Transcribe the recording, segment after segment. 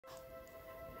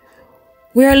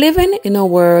We are living in a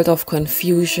world of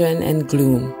confusion and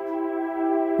gloom.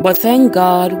 But thank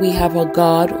God we have a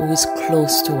God who is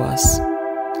close to us.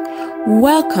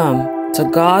 Welcome to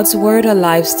God's Word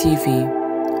Alive TV.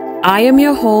 I am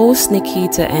your host,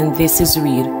 Nikita, and this is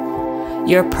Read,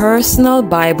 your personal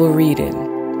Bible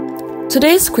reading.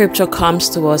 Today's scripture comes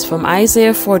to us from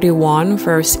Isaiah 41,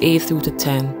 verse 8 through to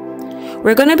 10.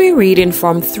 We're going to be reading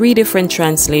from three different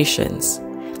translations: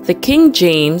 the King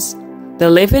James, the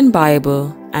Living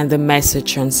Bible, and the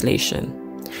Message translation.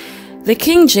 The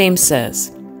King James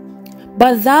says,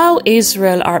 "But thou,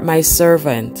 Israel, art my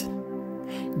servant,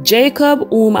 Jacob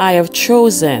whom I have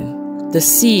chosen, the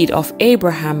seed of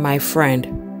Abraham my friend.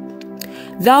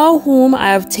 Thou whom I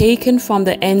have taken from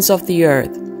the ends of the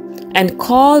earth, and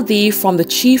called thee from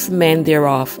the chief men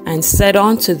thereof, and said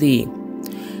unto thee,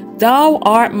 Thou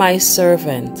art my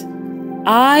servant,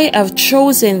 I have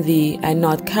chosen thee, and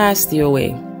not cast thee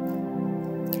away.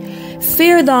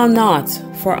 Fear thou not,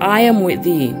 for I am with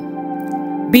thee.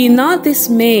 Be not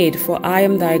dismayed, for I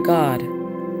am thy God.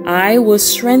 I will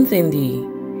strengthen thee.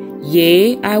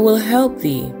 Yea, I will help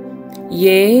thee.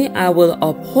 Yea, I will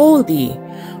uphold thee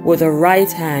with the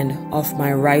right hand of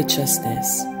my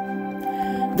righteousness."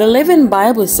 The Living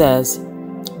Bible says,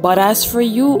 "But as for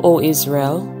you, O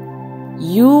Israel,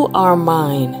 you are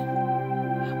mine,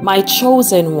 my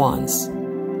chosen ones.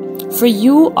 For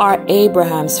you are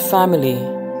Abraham's family,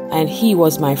 and he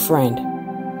was my friend.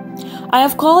 I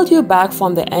have called you back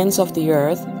from the ends of the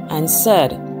earth, and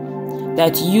said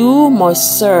that you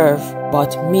must serve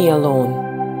but me alone.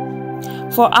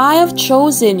 For I have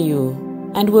chosen you,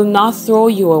 and will not throw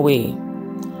you away.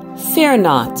 Fear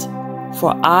not,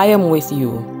 for I am with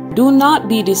you. Do not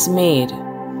be dismayed.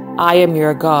 I am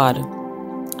your God.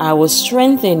 I will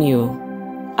strengthen you.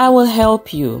 I will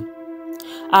help you.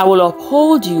 I will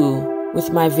uphold you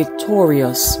with my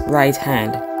victorious right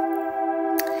hand."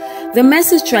 The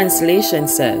Message translation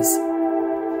says,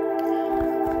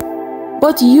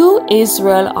 "But you,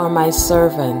 Israel, are my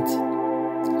servant.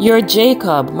 You're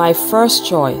Jacob, my first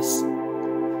choice,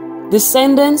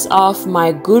 descendants of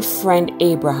my good friend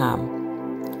Abraham.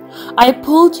 I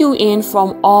pulled you in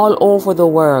from all over the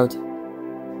world,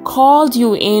 called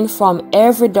you in from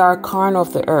every dark corner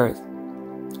of the earth,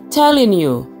 telling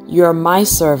you you're my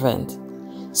servant,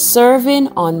 serving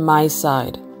on my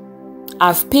side.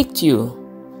 I've picked you.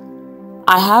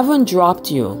 I haven't dropped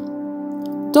you.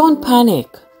 Don't panic.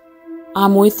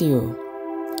 I'm with you.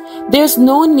 There's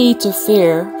no need to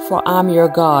fear, for I'm your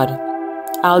God.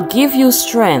 I'll give you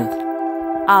strength.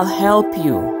 I'll help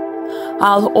you.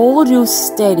 I'll hold you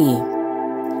steady.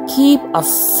 Keep a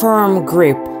firm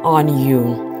grip on you."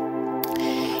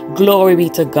 Glory be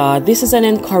to God. This is an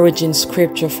encouraging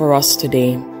scripture for us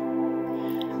today.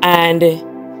 And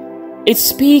it's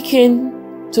speaking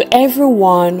to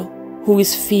everyone who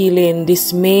is feeling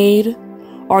dismayed,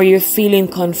 or you're feeling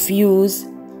confused.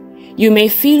 You may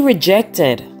feel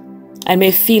rejected and may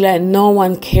feel like no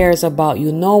one cares about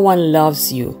you, no one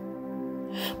loves you.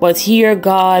 But here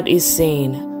God is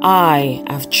saying, I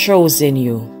have chosen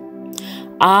you.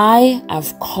 I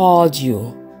have called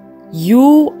you.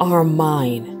 You are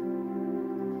mine.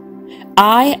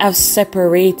 I have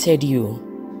separated you.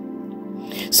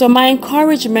 So my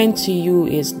encouragement to you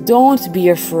is, don't be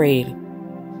afraid.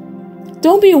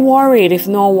 Don't be worried if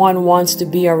no one wants to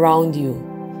be around you.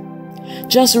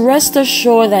 Just rest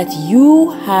assured that you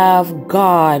have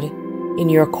God in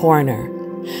your corner.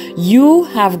 You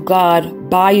have God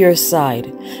by your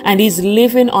side, and He's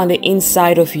living on the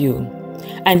inside of you.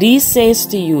 And He says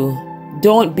to you,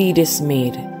 don't be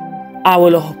dismayed. I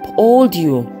will uphold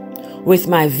you with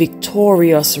my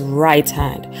victorious right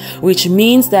hand, which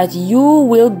means that you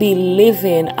will be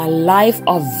living a life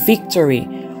of victory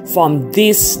from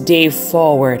this day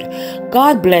forward.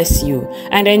 God bless you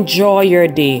and enjoy your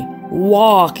day.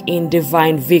 Walk in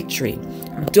divine victory.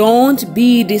 Don't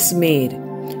be dismayed.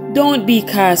 Don't be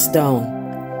cast down.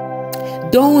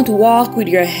 Don't walk with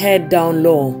your head down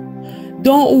low.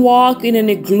 Don't walk in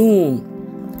any gloom.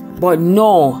 But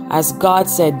know, as God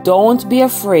said, don't be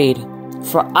afraid,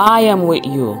 for I am with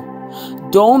you.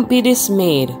 Don't be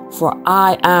dismayed, for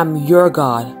I am your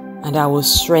God, and I will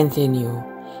strengthen you.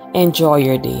 Enjoy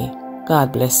your day.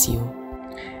 God bless you.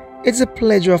 It's a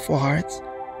pleasure of our hearts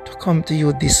to come to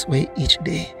you this way each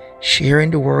day,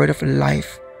 sharing the word of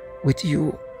life with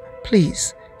you.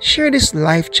 Please share this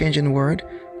life-changing word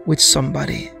with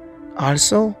somebody.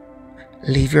 Also,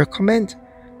 leave your comment,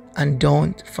 and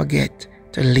don't forget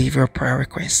to leave your prayer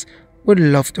requests. We'd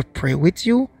love to pray with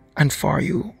you and for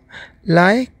you.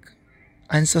 Like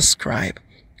and subscribe,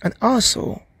 and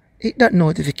also hit that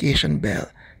notification bell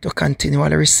to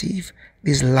continually receive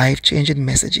these life-changing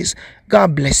messages.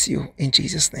 God bless you in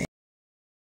Jesus' name.